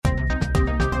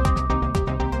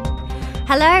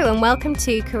Hello and welcome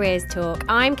to Careers Talk.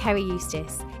 I'm Kerry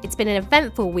Eustace. It's been an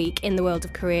eventful week in the world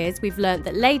of careers. We've learnt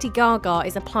that Lady Gaga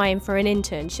is applying for an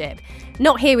internship.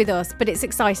 Not here with us, but it's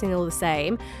exciting all the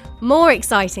same. More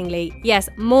excitingly, yes,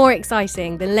 more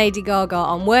exciting than Lady Gaga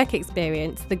on work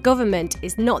experience, the government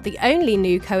is not the only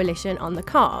new coalition on the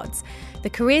cards. The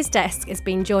Careers Desk has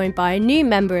been joined by a new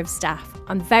member of staff.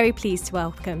 I'm very pleased to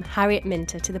welcome Harriet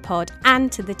Minter to the pod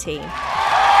and to the team.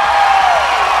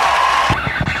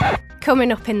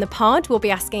 Coming up in the pod, we'll be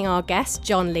asking our guest,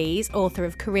 John Lees, author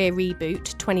of Career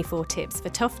Reboot, 24 Tips for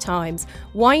Tough Times,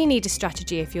 why you need a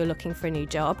strategy if you're looking for a new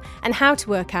job, and how to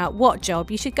work out what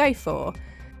job you should go for.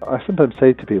 I sometimes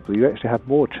say to people, you actually have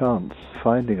more chance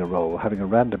finding a role, having a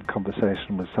random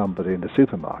conversation with somebody in the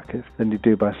supermarket, than you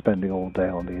do by spending all day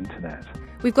on the internet.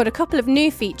 We've got a couple of new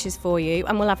features for you,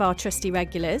 and we'll have our trusty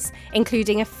regulars,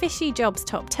 including a fishy jobs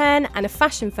top 10 and a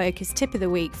fashion-focused tip of the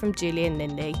week from Julie and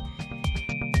Lindy.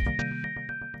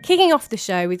 Kicking off the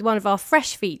show with one of our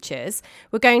fresh features,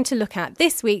 we're going to look at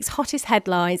this week's hottest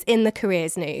headlines in the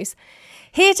careers news.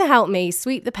 Here to help me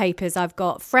sweep the papers, I've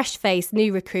got fresh-faced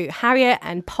new recruit Harriet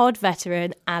and pod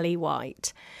veteran Ali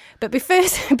White. But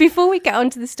before we get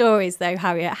on to the stories though,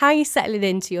 Harriet, how are you settling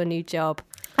into your new job?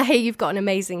 I hear you've got an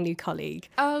amazing new colleague.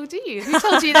 Oh, do you? Who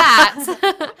told you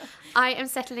that? I am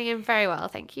settling in very well,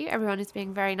 thank you. Everyone is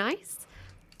being very nice.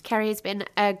 Kerry has been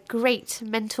a great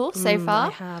mentor so far.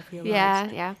 I have, you're yeah,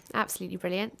 right. Yeah, absolutely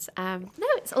brilliant. No,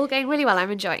 it's all going really well.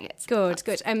 I'm enjoying it. Good.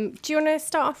 Do you want to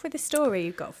start off with the story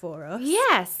you've got for us?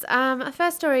 Yes. Our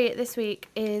first story this week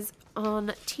is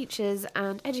on teachers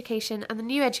and education and the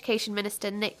new education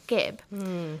minister, Nick Gibb,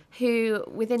 who,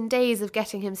 within days of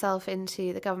getting himself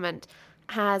into the government,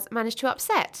 has managed to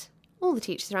upset all the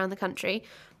teachers around the country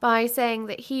by saying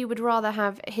that he would rather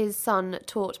have his son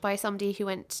taught by somebody who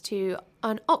went to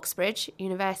an Oxbridge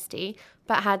university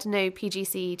but had no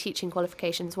PGCE teaching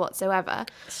qualifications whatsoever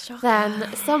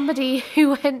than somebody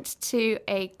who went to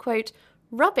a, quote,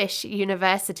 rubbish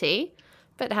university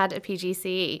but had a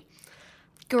PGCE.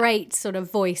 Great sort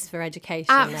of voice for education.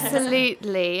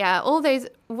 Absolutely, yeah. All those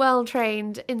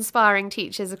well-trained, inspiring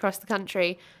teachers across the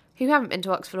country who haven't been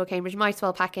to Oxford or Cambridge might as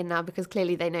well pack in now because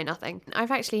clearly they know nothing.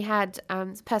 I've actually had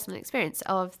personal experience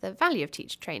of the value of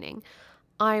teacher training.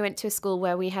 I went to a school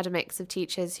where we had a mix of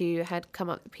teachers who had come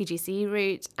up the PGCE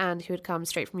route and who had come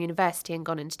straight from university and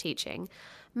gone into teaching.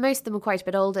 Most of them were quite a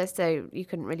bit older, so you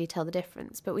couldn't really tell the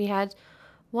difference. But we had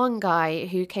one guy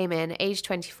who came in, aged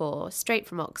 24, straight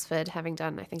from Oxford, having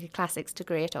done, I think, a classics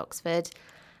degree at Oxford.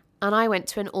 And I went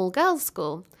to an all-girls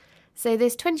school. So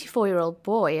this 24-year-old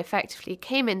boy effectively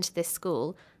came into this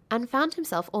school and found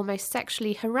himself almost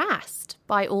sexually harassed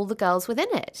by all the girls within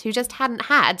it, who just hadn't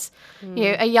had,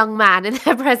 a young man in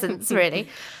their presence, really.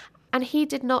 And he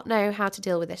did not know how to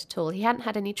deal with it at all. He hadn't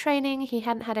had any training, he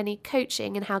hadn't had any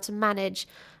coaching in how to manage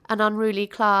an unruly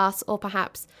class or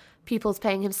perhaps pupils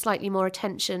paying him slightly more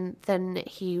attention than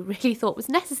he really thought was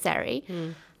necessary.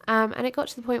 And it got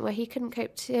to the point where he couldn't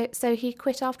cope, so he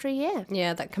quit after a year.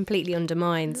 Yeah, that completely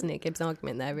undermines Nick Gibbs'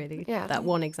 argument there, really. Yeah. That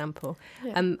one example.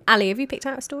 Yeah. Ali, have you picked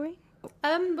out a story?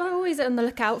 I'm always on the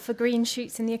lookout for green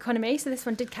shoots in the economy, so this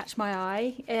one did catch my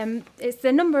eye. It's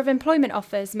the number of employment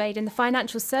offers made in the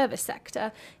financial service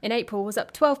sector in April was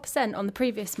up 12% on the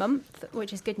previous month,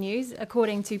 which is good news,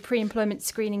 according to pre-employment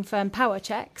screening firm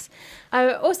PowerChecks.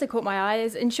 Also caught my eye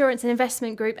is insurance and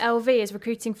investment group LV is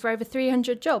recruiting for over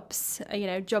 300 jobs,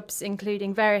 jobs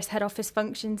including various head office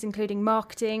functions, including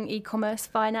marketing, e-commerce,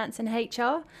 finance and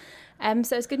HR.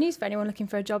 So it's good news for anyone looking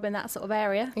for a job in that sort of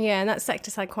area. Yeah, and that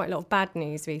sector's had quite a lot of bad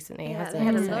news recently, hasn't they it?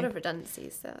 had a lot of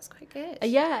redundancies, so that's quite good.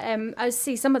 I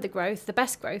see some of the growth. The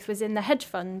best growth was in the hedge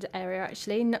fund area,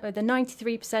 actually, with a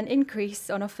 93% increase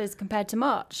on offers compared to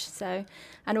March.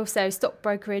 And also stock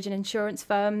brokerage and insurance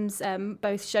firms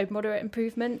both showed moderate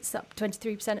improvements, up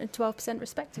 23% and 12%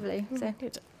 respectively. So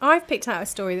Good. I've picked out a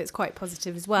story that's quite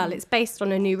positive as well. It's based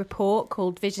on a new report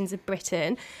called Visions of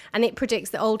Britain, and it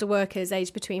predicts that older workers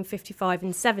aged between 55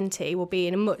 and 70 will be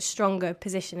in a much stronger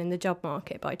position in the job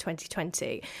market by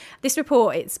 2020. This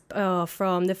report, it's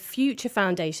from the Future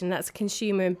Foundation, that's a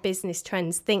consumer and business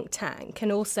trends think tank,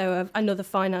 and also another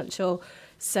financial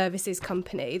services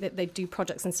company that they do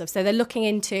products and stuff. So they're looking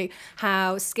into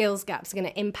how skills gaps are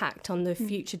going to impact on the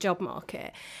future job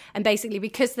market. And basically,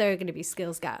 because there are going to be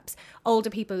skills gaps,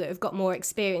 older people that have got more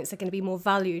experience are going to be more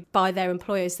valued by their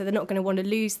employers. So they're not going to want to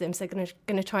lose them. So they're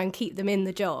going to try and keep them in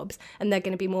the jobs, and they're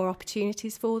going to be more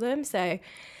opportunities for them. So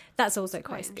That's also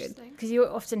quite good. Because you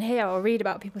often hear or read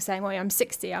about people saying, well, I'm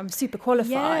 60, I'm super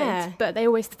qualified, but they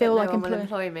always feel like will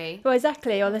employ me. Well,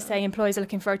 exactly. Or they're saying employers are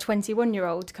looking for a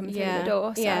 21-year-old coming through the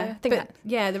door. So I think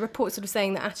the report's sort of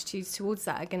saying that attitudes towards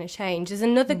that are going to change. There's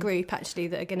another group, actually,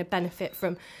 that are going to benefit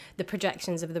from the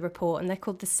projections of the report, and they're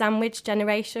called the sandwich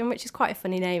generation, which is quite a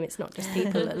funny name. It's not just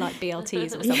people that like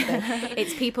BLTs or something.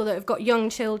 It's people that have got young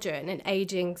children and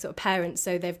ageing sort of parents,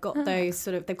 so they've got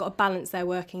they've got to balance their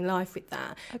working life with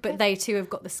that. But they too have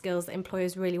got the skills that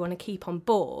employers really want to keep on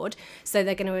board, so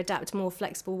they're going to adapt more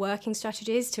flexible working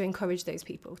strategies to encourage those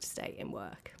people to stay in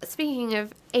work. Speaking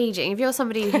of ageing, if you're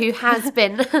somebody who has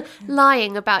been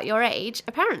lying about your age,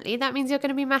 apparently that means you're going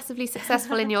to be massively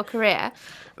successful in your career.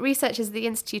 Researchers at the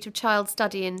Institute of Child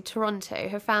Study in Toronto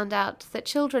have found out that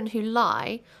children who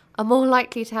lie are more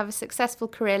likely to have a successful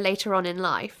career later on in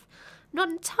life. I'm not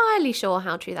entirely sure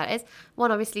how true that is.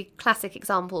 One obviously classic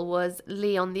example was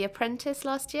Leon the Apprentice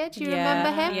last year. Do you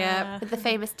remember him? Yeah. With the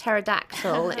famous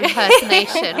pterodactyl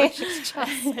impersonation, which is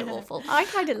just so awful. I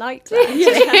kind of liked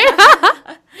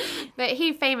that. But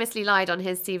he famously lied on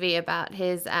his CV about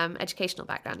his educational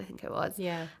background, I think it was.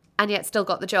 Yeah. And yet still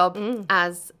got the job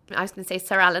as, I was going to say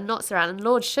Sir Alan, not Sir Alan,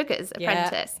 Lord Sugar's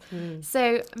apprentice.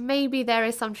 So maybe there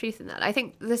is some truth in that. I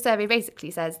think the survey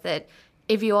basically says that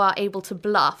if you are able to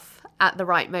bluff at the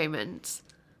right moment,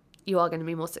 you are going to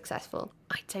be more successful.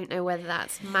 I don't know whether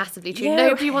that's massively true. Yeah.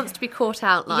 Nobody wants to be caught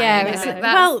out lying.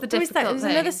 There was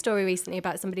another story recently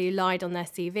about somebody who lied on their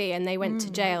CV and they went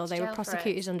to jail. They were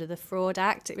prosecuted under the Fraud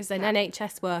Act. It was an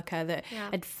NHS worker that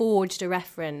had forged a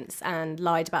reference and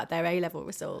lied about their A-level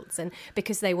results. And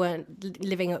because they weren't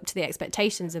living up to the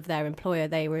expectations of their employer,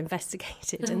 they were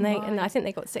investigated. And I think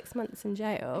they got 6 months in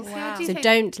jail. Wow. So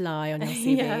don't lie on your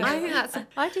CV.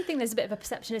 I do think there's a bit of a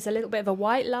perception it's a little bit of a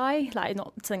white lie, like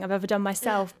not something I've ever done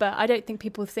myself, but I don't think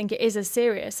people think it is as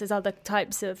serious as other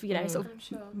types of,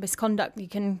 misconduct you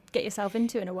can get yourself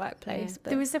into in a workplace. But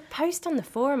there was a post on the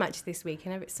forum actually this week,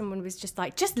 and someone was just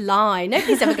like, just lie,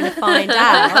 nobody's ever going to find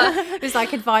out. It was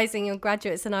like advising your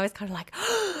graduates, and I was kind of like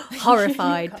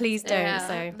horrified. Please don't. Yeah.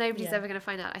 So nobody's ever going to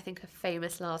find out. I think a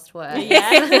famous last word.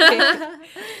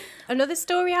 Another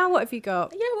story, Al, what have you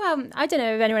got? Yeah, well, I don't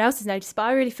know if anyone else has noticed, but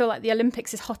I really feel like the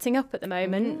Olympics is hotting up at the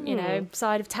moment.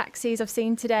 Side of taxis I've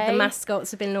seen today. The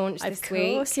mascots have been launched this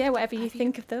week. Of course, yeah, whatever you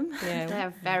think of them. Yeah.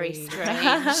 They're very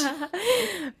strange.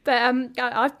 But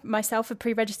I myself have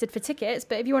pre-registered for tickets,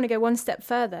 but if you want to go one step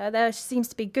further, there seems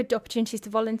to be good opportunities to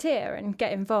volunteer and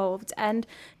get involved. And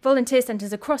volunteer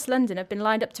centres across London have been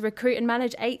lined up to recruit and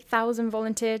manage 8,000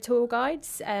 volunteer tour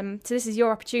guides. So this is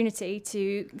your opportunity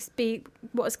to be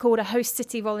what's called a host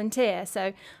city volunteer.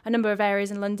 So a number of areas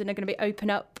in London are going to be open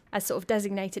up as sort of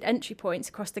designated entry points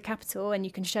across the capital, and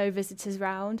you can show visitors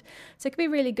around. So it could be a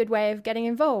really good way of getting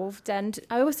involved. And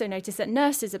I also noticed that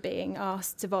nurses are being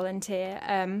asked to volunteer.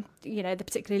 They're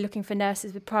particularly looking for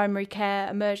nurses with primary care,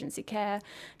 emergency care,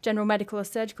 general medical or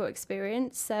surgical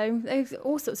experience. So there's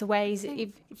all sorts of ways.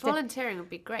 Volunteering would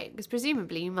be great, because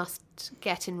presumably you must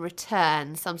get in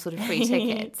return some sort of free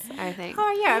tickets, I think.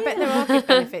 Oh yeah, I bet there are good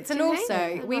benefits. And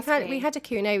also we had a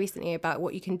Q&A recently about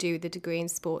what you can do with a degree in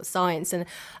sports science, and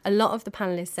a lot of the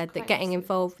panellists said that getting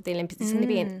involved with the Olympics is going to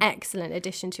be an excellent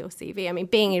addition to your CV. I mean,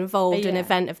 being involved in an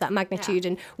event of that magnitude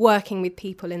and working with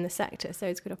people in the sector, so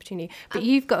it's a good opportunity. But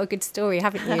you've got a good story,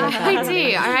 haven't you? I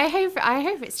do. I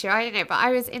hope it's true. I don't know, but I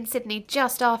was in Sydney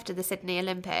just after the Sydney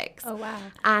Olympics. Oh wow!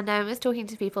 And I was talking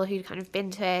to people who'd kind of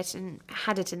been to it and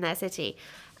had it in their city.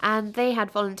 And they had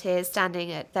volunteers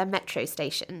standing at their metro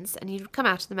stations, and you'd come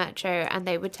out of the metro and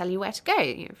they would tell you where to go,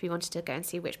 if you wanted to go and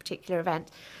see which particular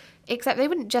event. Except they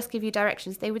wouldn't just give you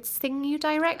directions, they would sing you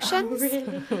directions. Oh,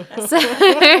 really? So,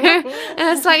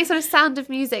 a slightly sort of Sound of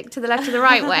Music to the left and the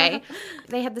right way.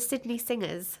 They had the Sydney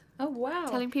Singers. Oh, wow.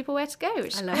 Telling people where to go,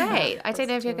 which is great. That. I don't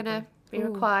know if you're going to be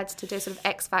required to do a sort of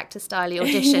X Factor style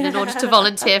audition in order to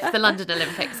volunteer for the London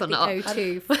Olympics or not.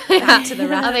 O2 back to the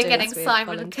rafters. Are they getting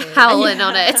Simon Cowell in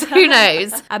on it? Who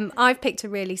knows? I've picked a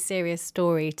really serious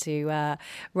story to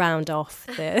round off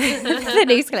the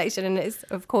news collection, and it's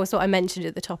of course what I mentioned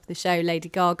at the top of the show. Lady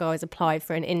Gaga has applied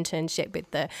for an internship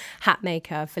with the hat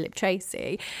maker Philip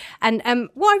Tracy, and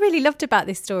what I really loved about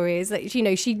this story is that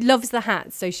she loves the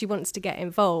hats, so she wants to get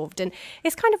involved, and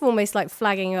it's kind of almost like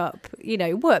flagging up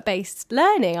work-based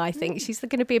learning. I think she's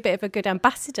going to be a bit of a good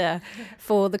ambassador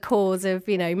for the cause of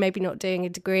maybe not doing a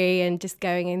degree and just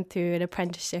going in through an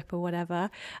apprenticeship or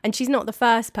whatever. And she's not the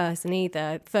first person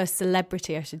either, first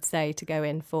celebrity I should say, to go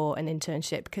in for an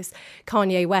internship, because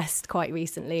Kanye West quite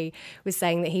recently was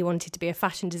saying that he wanted to be a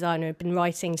fashion designer, had been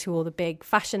writing to all the big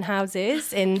fashion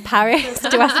houses in Paris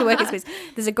to ask for work experience.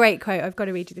 There's a great quote, I've got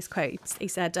to read you this quote. He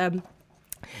said,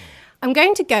 I'm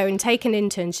going to go and take an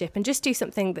internship and just do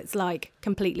something that's like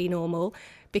completely normal.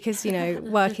 Because, you know,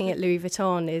 working at Louis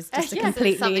Vuitton is just a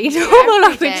completely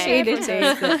normal opportunity.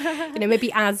 That, you know, maybe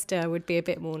Asda would be a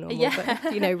bit more normal.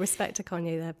 But, you know, respect to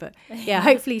Kanye there. But, yeah,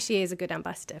 hopefully she is a good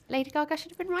ambassador. Lady Gaga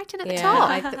should have been writing at the top.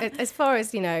 As far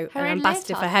as, you know, an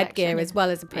ambassador for headgear as well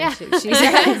as a printer, she's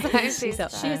up there.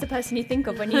 She is the person you think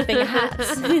of when you think of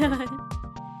hats.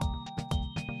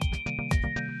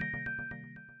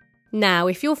 Now,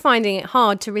 if you're finding it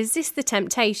hard to resist the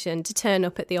temptation to turn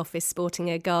up at the office sporting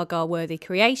a Gaga-worthy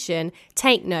creation,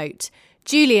 take note.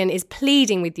 Julian is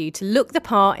pleading with you to look the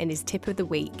part in his tip of the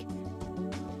week.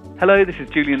 Hello, this is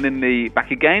Julian Lindley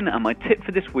back again, and my tip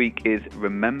for this week is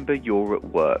remember you're at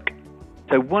work.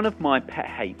 So one of my pet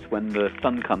hates when the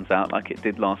sun comes out, like it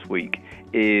did last week,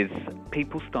 is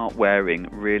people start wearing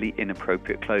really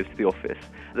inappropriate clothes to the office.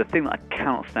 The thing that I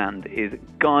cannot stand is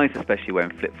guys especially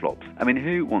wearing flip-flops. I mean,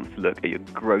 who wants to look at your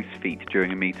gross feet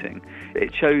during a meeting?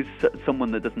 It shows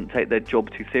someone that doesn't take their job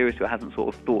too seriously or hasn't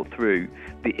sort of thought through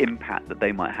the impact that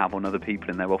they might have on other people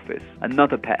in their office.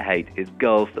 Another pet hate is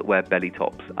girls that wear belly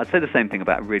tops. I'd say the same thing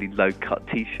about really low-cut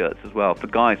t-shirts as well, for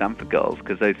guys and for girls,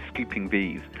 because those scooping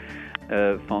Vs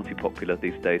far too popular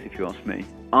these days, if you ask me.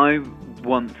 I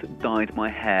once dyed my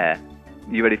hair,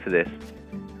 you ready for this?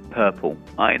 Purple.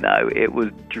 I know, it was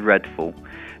dreadful.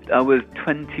 I was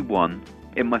 21.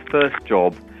 In my first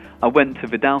job, I went to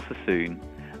Vidal Sassoon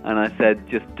and I said,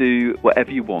 just do whatever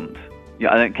you want.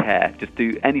 Yeah, I don't care. Just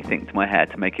do anything to my hair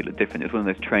to make it look different. It was one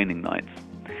of those training nights.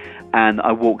 And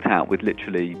I walked out with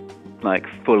literally like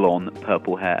full-on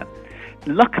purple hair.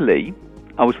 Luckily,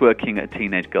 I was working at a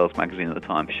teenage girls magazine at the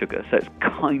time, Sugar, so it's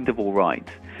kind of all right.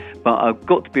 But I've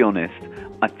got to be honest,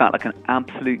 I felt like an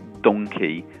absolute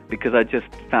donkey because I just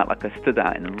felt like I stood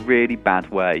out in a really bad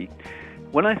way.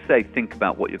 When I say think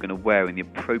about what you're going to wear and the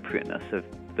appropriateness of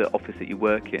the office that you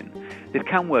work in, this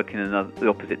can work in the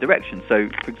opposite direction. So,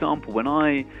 for example, when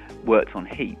I worked on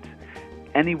Heat,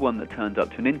 anyone that turned up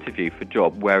to an interview for a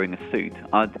job wearing a suit,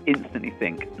 I'd instantly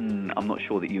think, I'm not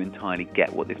sure that you entirely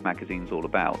get what this magazine's all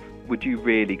about. Would you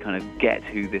really kind of get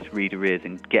who this reader is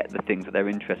and get the things that they're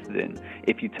interested in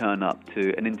if you turn up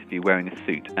to an interview wearing a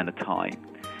suit and a tie?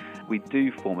 We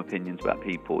do form opinions about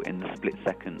people in the split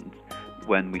second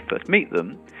when we first meet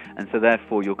them, and so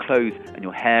therefore your clothes and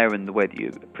your hair and the way that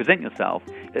you present yourself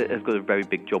has got a very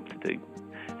big job to do.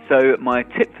 So my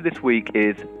tip for this week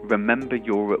is remember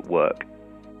you're at work.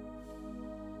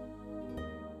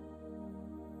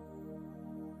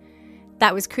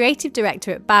 That was Creative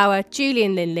Director at Bauer,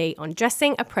 Julian Lindley, on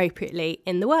dressing appropriately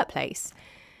in the workplace.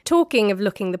 Talking of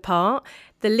looking the part,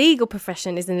 the legal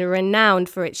profession is renowned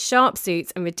for its sharp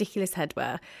suits and ridiculous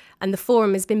headwear, and the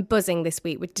forum has been buzzing this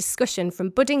week with discussion from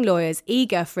budding lawyers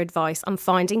eager for advice on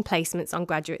finding placements on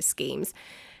graduate schemes.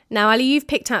 Now, Ali, you've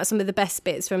picked out some of the best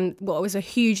bits from what was a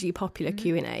hugely popular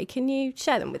Q&A. Can you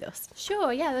share them with us?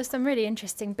 Sure, yeah, there's some really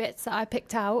interesting bits that I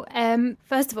picked out.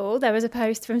 First of all, there was a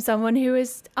post from someone who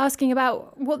was asking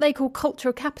about what they call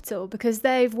cultural capital, because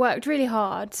they've worked really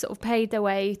hard, sort of paid their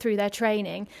way through their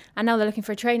training, and now they're looking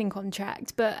for a training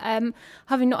contract. But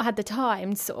having not had the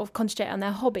time to sort of concentrate on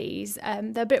their hobbies,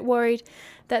 they're a bit worried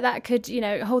that could,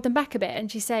 hold them back a bit. And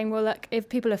she's saying, well, look, if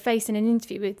people are facing an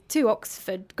interview with two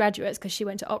Oxford graduates, because she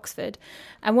went to Oxford,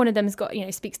 and one of them's got,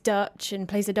 speaks Dutch and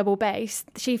plays a double bass,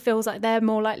 she feels like they're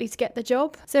more likely to get the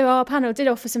job. So our panel did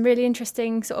offer some really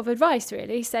interesting sort of advice,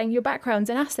 really, saying your background's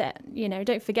an asset,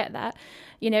 don't forget that.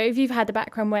 If you've had a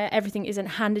background where everything isn't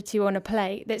handed to you on a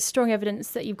plate, there's strong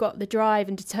evidence that you've got the drive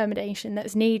and determination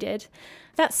that's needed.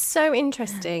 That's so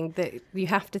interesting that you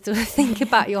have to sort of think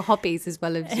about your hobbies as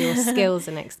well as your skills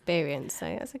and experience. So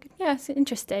that's a good. Yeah, it's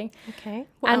interesting. Okay.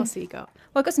 What else have you got?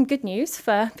 Well, I've got some good news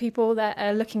for people that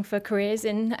are looking for careers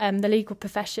in the legal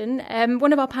profession.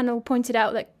 One of our panel pointed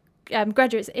out that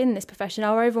graduates in this profession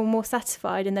are overall more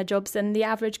satisfied in their jobs than the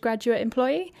average graduate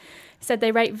employee. Said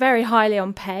they rate very highly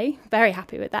on pay, very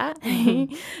happy with that.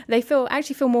 Mm-hmm. They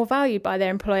actually feel more valued by their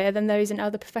employer than those in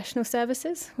other professional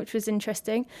services, which was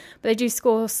interesting. But they do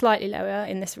score slightly lower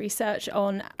in this research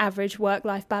on average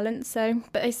work-life balance.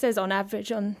 But it says on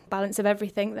average, on balance of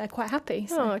everything, they're quite happy.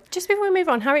 So. Oh, just before we move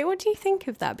on, Harriet, what do you think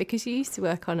of that? Because you used to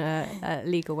work on a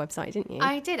legal website, didn't you?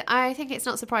 I did. I think it's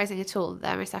not surprising at all.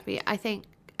 They're most happy. I think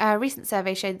a recent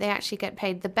survey showed they actually get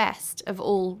paid the best of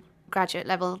all graduate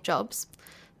level jobs.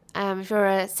 If you're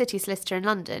a city solicitor in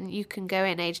London, you can go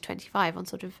in age 25 on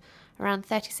sort of around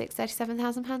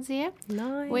 £36,000-37,000 a year,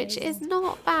 nice. Which is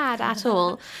not bad at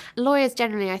all. Lawyers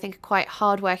generally, I think, are quite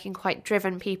hardworking, quite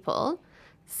driven people.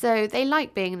 So they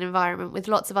like being in an environment with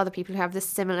lots of other people who have this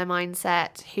similar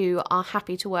mindset, who are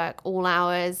happy to work all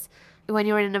hours, when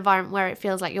you're in an environment where it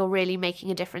feels like you're really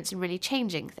making a difference and really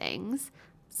changing things.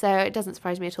 So it doesn't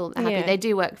surprise me at all that they're happy. Yeah. They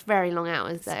do work very long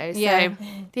hours, though. Yeah. So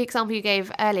the example you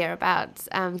gave earlier about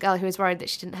a girl who was worried that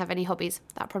she didn't have any hobbies,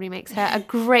 that probably makes her a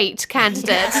great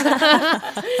candidate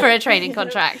for a training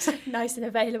contract. Nice and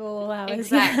available all hours.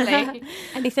 Exactly.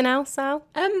 Anything else, Al?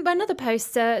 Another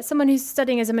post, someone who's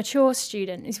studying as a mature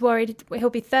student is worried he'll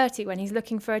be 30 when he's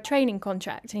looking for a training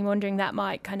contract, and he's wondering that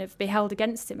might kind of be held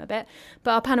against him a bit.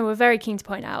 But our panel were very keen to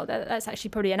point out that that's actually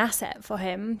probably an asset for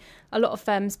him. A lot of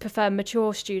firms prefer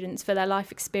mature students for their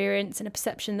life experience and a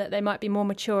perception that they might be more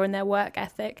mature in their work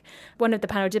ethic. One of the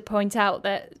panel did point out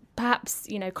that perhaps,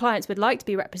 clients would like to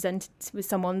be represented with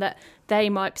someone that they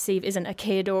might perceive isn't a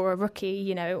kid or a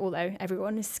rookie, although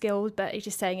everyone is skilled, but he's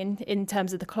just saying in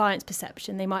terms of the client's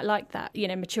perception, they might like that,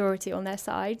 maturity on their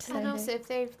side. And also if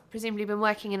they've presumably been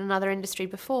working in another industry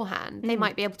beforehand, they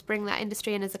might be able to bring that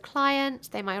industry in as a client.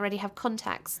 They might already have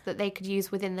contacts that they could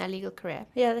use within their legal career.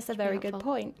 Yeah, that's a very good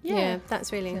point. Yeah,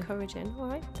 that's really encouraging. All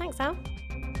right, thanks, Al.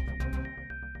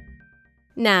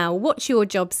 Now, what's your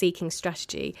job seeking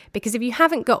strategy? Because if you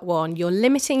haven't got one, you're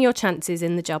limiting your chances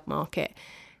in the job market.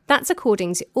 That's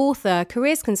according to author,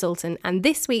 careers consultant, and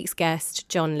this week's guest,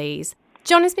 John Lees.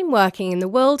 John has been working in the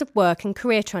world of work and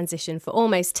career transition for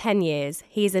almost 10 years.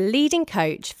 He is a leading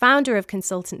coach, founder of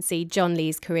consultancy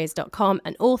johnleescareers.com,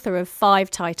 and author of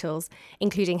 5 titles,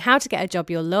 including How to Get a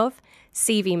Job You'll Love,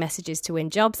 CV Messages to Win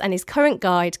Jobs, and his current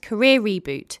guide, Career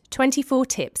Reboot, 24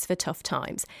 Tips for Tough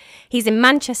Times. He's in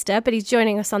Manchester, but he's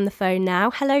joining us on the phone now.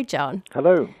 Hello, John.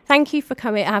 Hello. Thank you for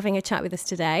coming having a chat with us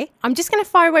today. I'm just going to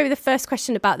fire away with the first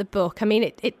question about the book. I mean,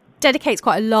 it dedicates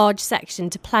quite a large section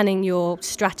to planning your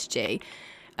strategy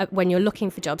when you're looking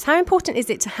for jobs. How important is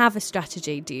it to have a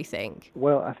strategy, do you think?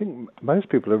 Well, I think most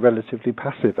people are relatively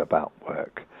passive about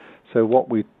work. So what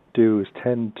we do is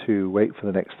tend to wait for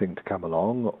the next thing to come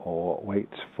along or wait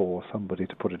for somebody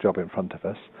to put a job in front of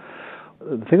us.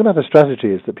 The thing about a strategy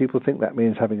is that people think that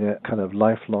means having a kind of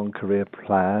lifelong career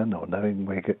plan or knowing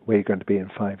where you're going to be in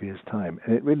 5 years' time,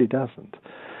 and it really doesn't.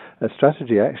 A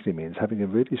strategy actually means having a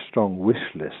really strong wish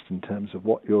list in terms of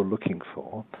what you're looking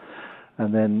for,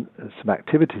 and then some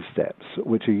activity steps,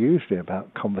 which are usually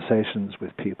about conversations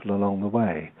with people along the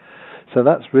way. So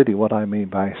that's really what I mean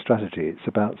by strategy. It's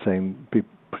about saying, be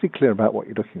pretty clear about what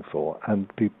you're looking for and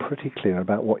be pretty clear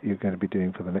about what you're going to be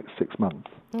doing for the next 6 months.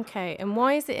 Okay, and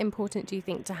why is it important, do you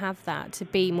think, to have that, to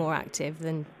be more active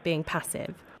than being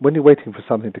passive? When you're waiting for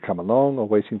something to come along or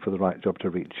waiting for the right job to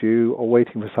reach you or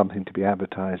waiting for something to be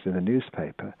advertised in a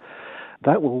newspaper,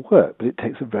 that will work, but it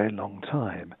takes a very long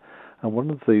time. And one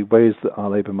of the ways that our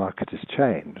labour market has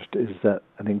changed is that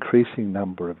an increasing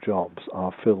number of jobs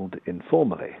are filled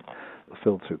informally,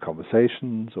 filled through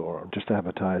conversations or just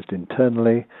advertised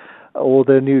internally, or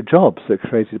they're new jobs that are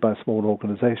created by small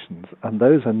organisations, and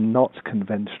those are not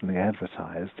conventionally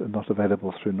advertised and not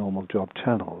available through normal job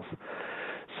channels.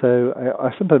 So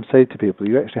I sometimes say to people,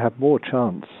 you actually have more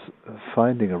chance of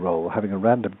finding a role, having a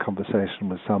random conversation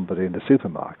with somebody in the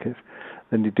supermarket,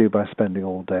 than you do by spending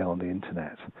all day on the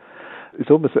internet. It's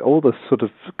almost all the sort of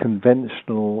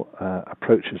conventional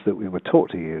approaches that we were taught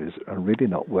to use are really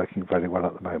not working very well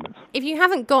at the moment. If you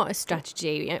haven't got a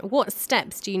strategy, what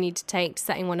steps do you need to take to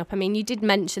setting one up? I mean, you did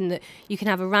mention that you can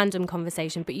have a random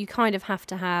conversation, but you kind of have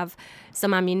to have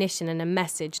some ammunition and a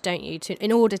message, don't you,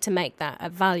 in order to make that a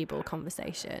valuable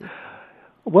conversation?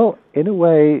 Well, in a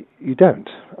way, you don't.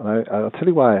 And I'll tell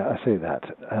you why I say that.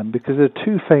 Because there are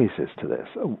 2 phases to this.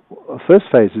 The first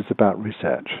phase is about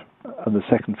research, and the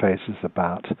second phase is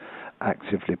about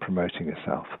actively promoting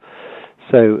yourself.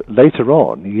 So later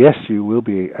on, yes, you will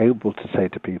be able to say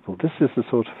to people, this is the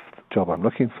sort of job I'm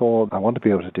looking for. I want to be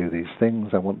able to do these things.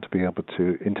 I want to be able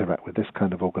to interact with this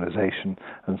kind of organization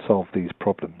and solve these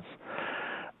problems.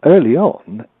 Early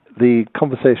on, the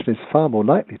conversation is far more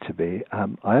likely to be,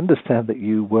 I understand that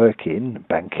you work in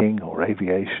banking or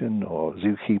aviation or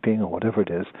zookeeping or whatever it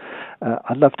is.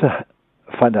 I'd love to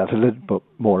find out a little bit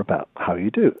more about how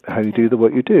you do the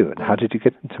work you do, and how did you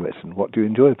get into it, and what do you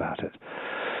enjoy about it.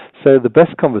 So the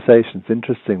best conversations,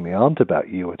 interestingly, aren't about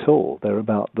you at all. They're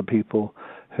about the people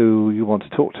who you want to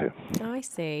talk to. I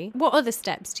see. What other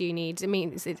steps do you need? I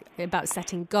mean, is it about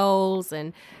setting goals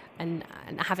and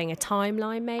having a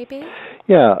timeline, maybe?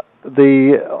 Yeah,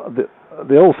 the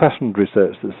old-fashioned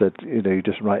research that said, you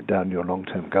just write down your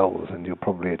long-term goals and you'll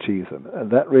probably achieve them,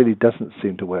 and that really doesn't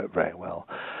seem to work very well.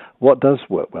 What does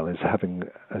work well is having,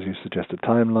 as you suggest, a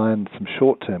timeline, some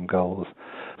short-term goals.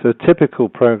 So a typical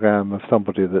program of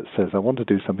somebody that says, I want to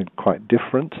do something quite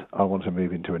different, I want to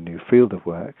move into a new field of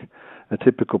work, a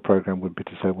typical program would be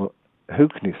to say, well, Who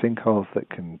can you think of that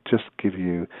can just give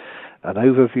you an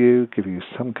overview, give you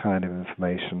some kind of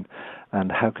information,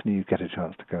 and how can you get a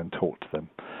chance to go and talk to them?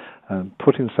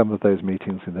 Putting some of those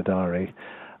meetings in the diary,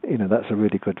 that's a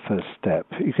really good first step.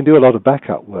 You can do a lot of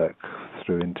backup work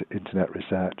through internet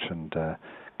research and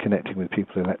connecting with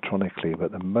people electronically,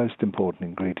 but the most important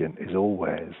ingredient is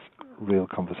always real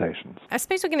conversations. I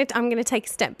suppose I'm going to take a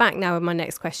step back now with my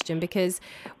next question, because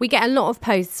we get a lot of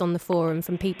posts on the forum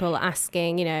from people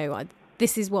asking,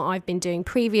 this is what I've been doing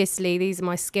previously, these are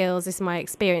my skills, this is my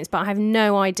experience, but I have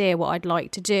no idea what I'd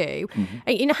like to do.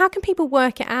 Mm-hmm. How can people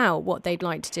work it out what they'd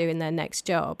like to do in their next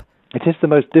job? It is the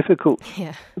most difficult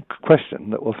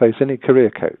question that will face any career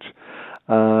coach.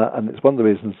 And it's one of the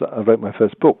reasons that I wrote my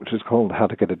first book, which is called How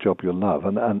to Get a Job You'll Love.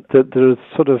 And there are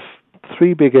sort of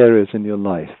 3 big areas in your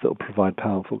life that will provide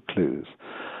powerful clues.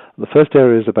 The first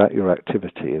area is about your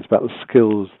activity. It's about the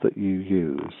skills that you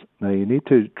use. Now, you need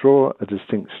to draw a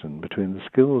distinction between the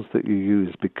skills that you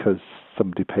use because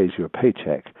somebody pays you a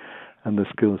paycheck and the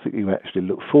skills that you actually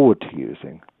look forward to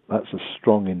using. That's a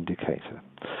strong indicator.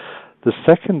 The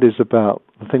second is about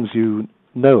the things you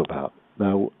know about.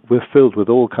 Now, we're filled with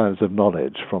all kinds of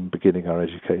knowledge from beginning our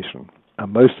education,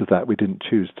 and most of that we didn't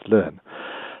choose to learn.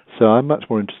 So I'm much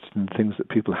more interested in things that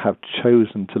people have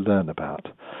chosen to learn about.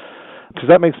 Because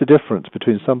that makes a difference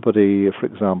between somebody, for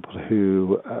example,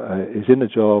 who is in a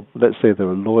job, let's say they're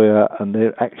a lawyer, and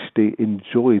they actually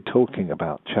enjoy talking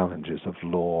about challenges of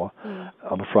law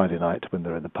on a Friday night when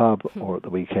they're in the pub or at the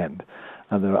weekend.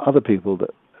 And there are other people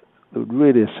that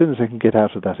really, as soon as they can get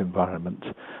out of that environment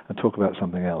and talk about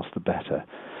something else, the better.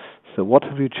 So what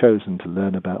have you chosen to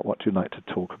learn about? What do you like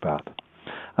to talk about?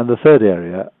 And the third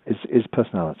area is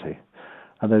personality.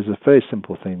 And those are very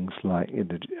simple things like,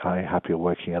 are you happy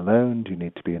working alone? Do you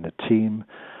need to be in a team?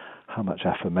 How much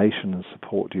affirmation and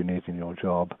support do you need in your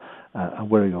job? And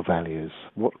where are your values?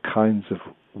 What kinds of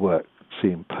work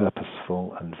seem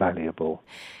purposeful and valuable?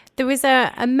 There was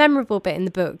a memorable bit in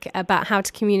the book about how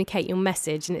to communicate your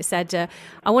message, and it said,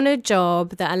 I want a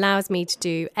job that allows me to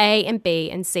do A and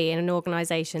B and C in an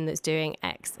organisation that's doing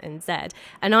X and Z.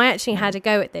 And I actually had a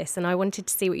go at this, and I wanted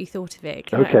to see what you thought of it.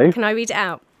 Can I read it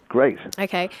out? Great.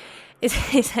 Okay.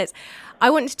 It says, I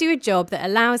want to do a job that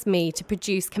allows me to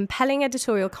produce compelling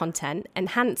editorial content,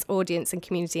 enhance audience and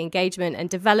community engagement, and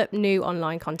develop new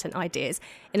online content ideas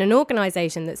in an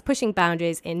organisation that's pushing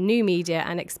boundaries in new media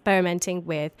and experimenting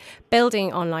with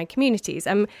building online communities.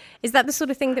 Is that the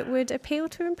sort of thing that would appeal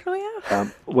to an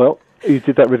employer? Well, you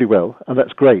did that really well, and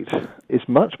that's great. It's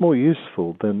much more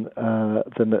useful than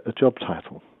a job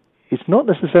title. It's not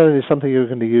necessarily something you're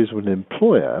going to use with an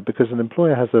employer, because an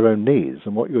employer has their own needs,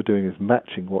 and what you're doing is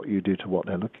matching what you do to what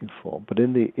they're looking for. But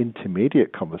in the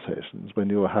intermediate conversations, when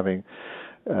you're having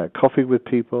coffee with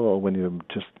people or when you're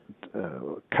just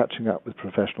catching up with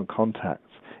professional contacts,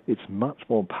 it's much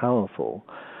more powerful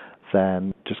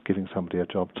than just giving somebody a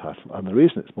job title. And the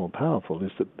reason it's more powerful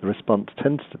is that the response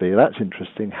tends to be, that's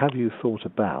interesting, have you thought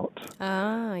about?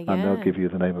 And they'll give you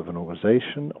the name of an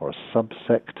organization or a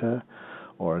subsector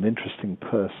or an interesting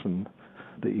person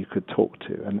that you could talk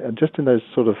to. And just in those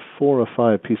sort of 4 or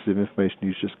 5 pieces of information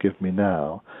you just give me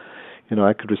now,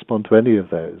 I could respond to any of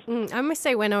those. I must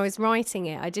say, when I was writing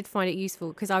it, I did find it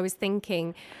useful because I was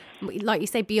thinking, like you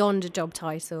say, beyond a job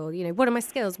title, what are my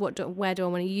skills? Where do I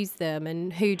want to use them?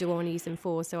 And who do I want to use them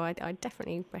for? So I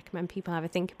definitely recommend people have a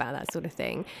think about that sort of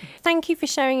thing. Thank you for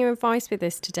sharing your advice with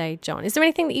us today, John. Is there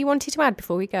anything that you wanted to add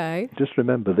before we go? Just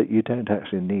remember that you don't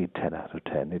actually need 10 out of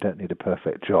 10. You don't need a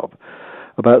perfect job.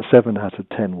 About 7 out of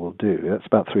 10 will do. That's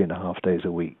about 3.5 days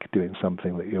a week doing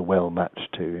something that you're well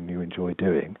matched to and you enjoy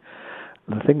doing.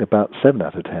 The thing about 7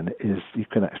 out of 10 is you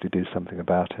can actually do something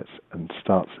about it and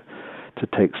start to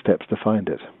take steps to find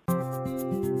it.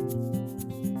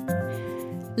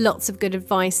 Lots of good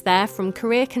advice there from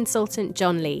career consultant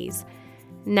John Lees.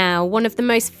 Now, one of the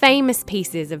most famous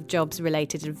pieces of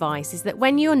jobs-related advice is that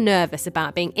when you're nervous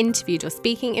about being interviewed or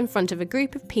speaking in front of a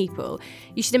group of people,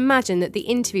 you should imagine that the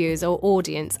interviewers or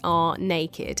audience are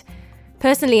naked.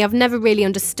 Personally, I've never really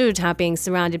understood how being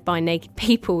surrounded by naked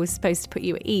people was supposed to put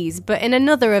you at ease, but in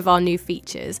another of our new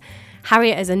features,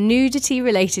 Harriet has a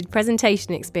nudity-related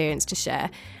presentation experience to share,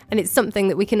 and it's something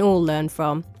that we can all learn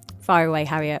from. Fire away,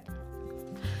 Harriet.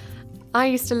 I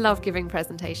used to love giving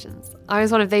presentations. I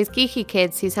was one of those geeky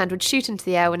kids whose hand would shoot into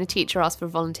the air when a teacher asked for a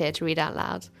volunteer to read out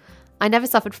loud. I never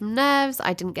suffered from nerves.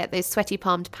 I didn't get those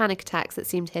sweaty-palmed panic attacks that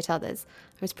seemed to hit others.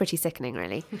 It was pretty sickening,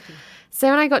 really. So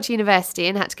when I got to university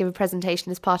and had to give a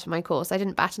presentation as part of my course, I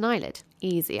didn't bat an eyelid.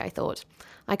 Easy, I thought.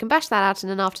 I can bash that out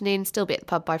in an afternoon and still be at the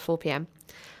pub by 4 p.m.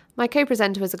 My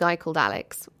co-presenter was a guy called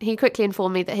Alex. He quickly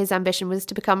informed me that his ambition was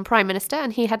to become Prime Minister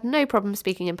and he had no problem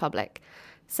speaking in public.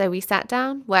 So we sat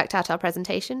down, worked out our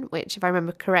presentation, which, if I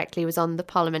remember correctly, was on the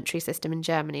parliamentary system in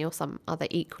Germany or some other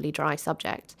equally dry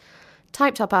subject,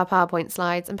 typed up our PowerPoint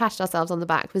slides and patted ourselves on the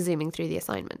back for zooming through the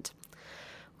assignment.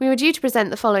 We were due to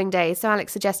present the following day, so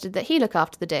Alex suggested that he look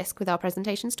after the disc with our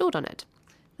presentation stored on it.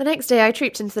 The next day I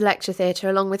trooped into the lecture theatre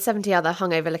along with 70 other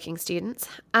hungover-looking students.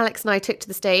 Alex and I took to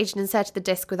the stage and inserted the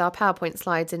disc with our PowerPoint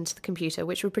slides into the computer,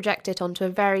 which would project it onto a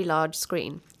very large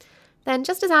screen. Then,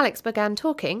 just as Alex began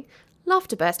talking,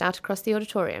 laughter burst out across the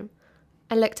auditorium.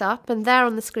 I looked up, and there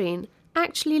on the screen,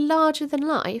 actually larger than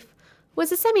life,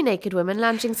 was a semi-naked woman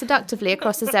lounging seductively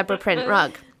across a zebra print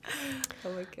rug.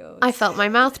 Oh my God. I felt my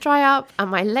mouth dry up and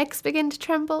my legs begin to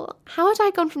tremble. How had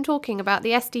I gone from talking about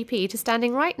the SDP to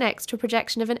standing right next to a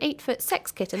projection of an 8-foot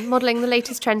sex kitten modelling the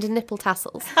latest trend in nipple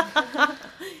tassels?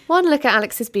 One look at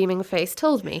Alex's beaming face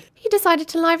told me he decided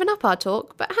to liven up our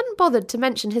talk, but hadn't bothered to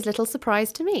mention his little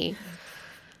surprise to me.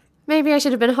 Maybe I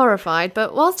should have been horrified,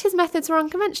 but whilst his methods were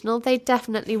unconventional, they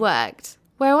definitely worked.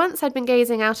 Where once I'd been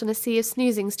gazing out on a sea of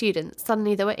snoozing students,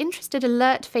 suddenly there were interested,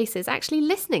 alert faces actually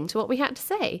listening to what we had to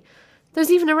say. There was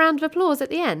even a round of applause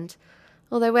at the end.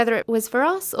 Although whether it was for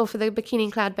us or for the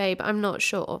bikini-clad babe, I'm not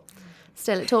sure.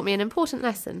 Still, it taught me an important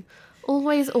lesson.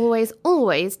 Always, always,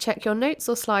 always check your notes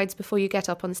or slides before you get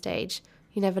up on stage.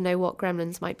 You never know what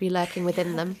gremlins might be lurking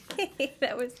within them.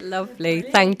 That was lovely.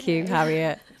 Thank you,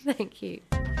 Harriet. Thank you.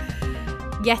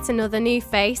 Yet another new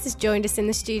face has joined us in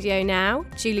the studio now.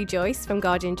 Julie Joyce from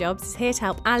Guardian Jobs is here to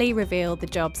help Ali reveal the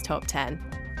Jobs Top 10.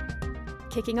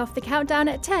 Kicking off the countdown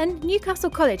at 10,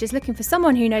 Newcastle College is looking for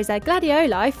someone who knows their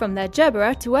gladioli from their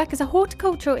gerbera to work as a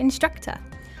horticultural instructor.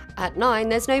 At 9,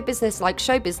 there's no business like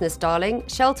show business, darling.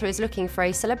 Shelter is looking for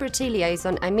a celebrity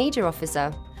liaison and media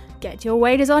officer. Get your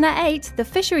waders on at 8. The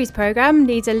Fisheries Programme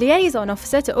needs a liaison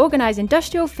officer to organise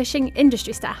industrial fishing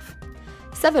industry staff.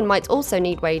 7 might also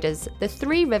need waders. The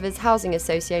Three Rivers Housing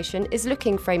Association is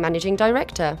looking for a managing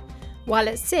director. While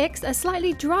at 6, a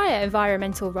slightly drier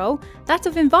environmental role, that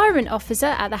of Environment Officer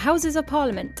at the Houses of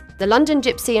Parliament. The London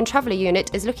Gypsy and Traveller Unit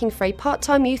is looking for a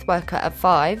part-time youth worker at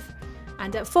 5.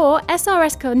 And at 4,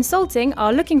 SRS Consulting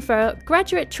are looking for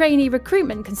graduate trainee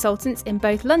recruitment consultants in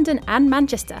both London and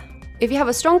Manchester. If you have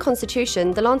a strong constitution,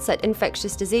 the Lancet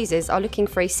Infectious Diseases are looking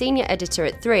for a senior editor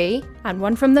at 3. And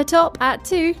one from the top at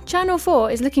 2, Channel 4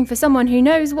 is looking for someone who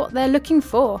knows what they're looking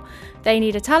for. They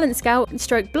need a talent scout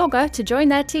stroke blogger to join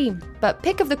their team. But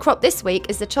pick of the crop this week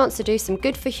is the chance to do some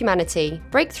good for humanity.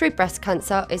 Breakthrough Breast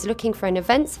Cancer is looking for an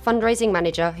events fundraising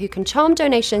manager who can charm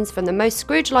donations from the most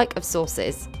Scrooge-like of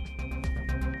sources.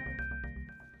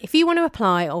 If you want to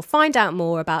apply or find out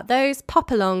more about those, pop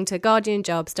along to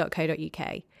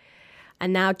guardianjobs.co.uk.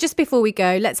 And now, just before we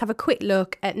go, let's have a quick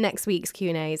look at next week's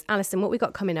Q&As. Alison, what we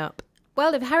got coming up?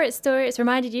 Well, if Harriet's story has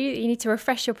reminded you that you need to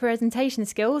refresh your presentation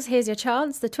skills, here's your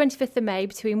chance. The 25th of May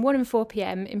between 1 and 4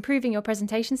 p.m, improving your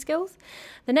presentation skills.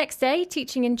 The next day,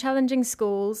 teaching in challenging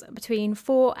schools between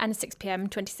 4 and 6 p.m,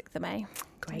 26th of May.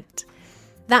 Great.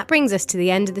 That brings us to the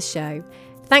end of the show.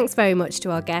 Thanks very much to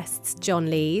our guests,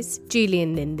 John Lees,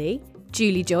 Julian Lindy,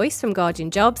 Julie Joyce from Guardian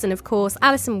Jobs, and of course,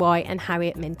 Alison White and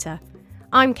Harriet Minter.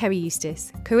 I'm Kerry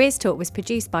Eustace. Careers Talk was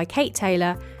produced by Kate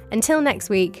Taylor. Until next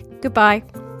week, goodbye.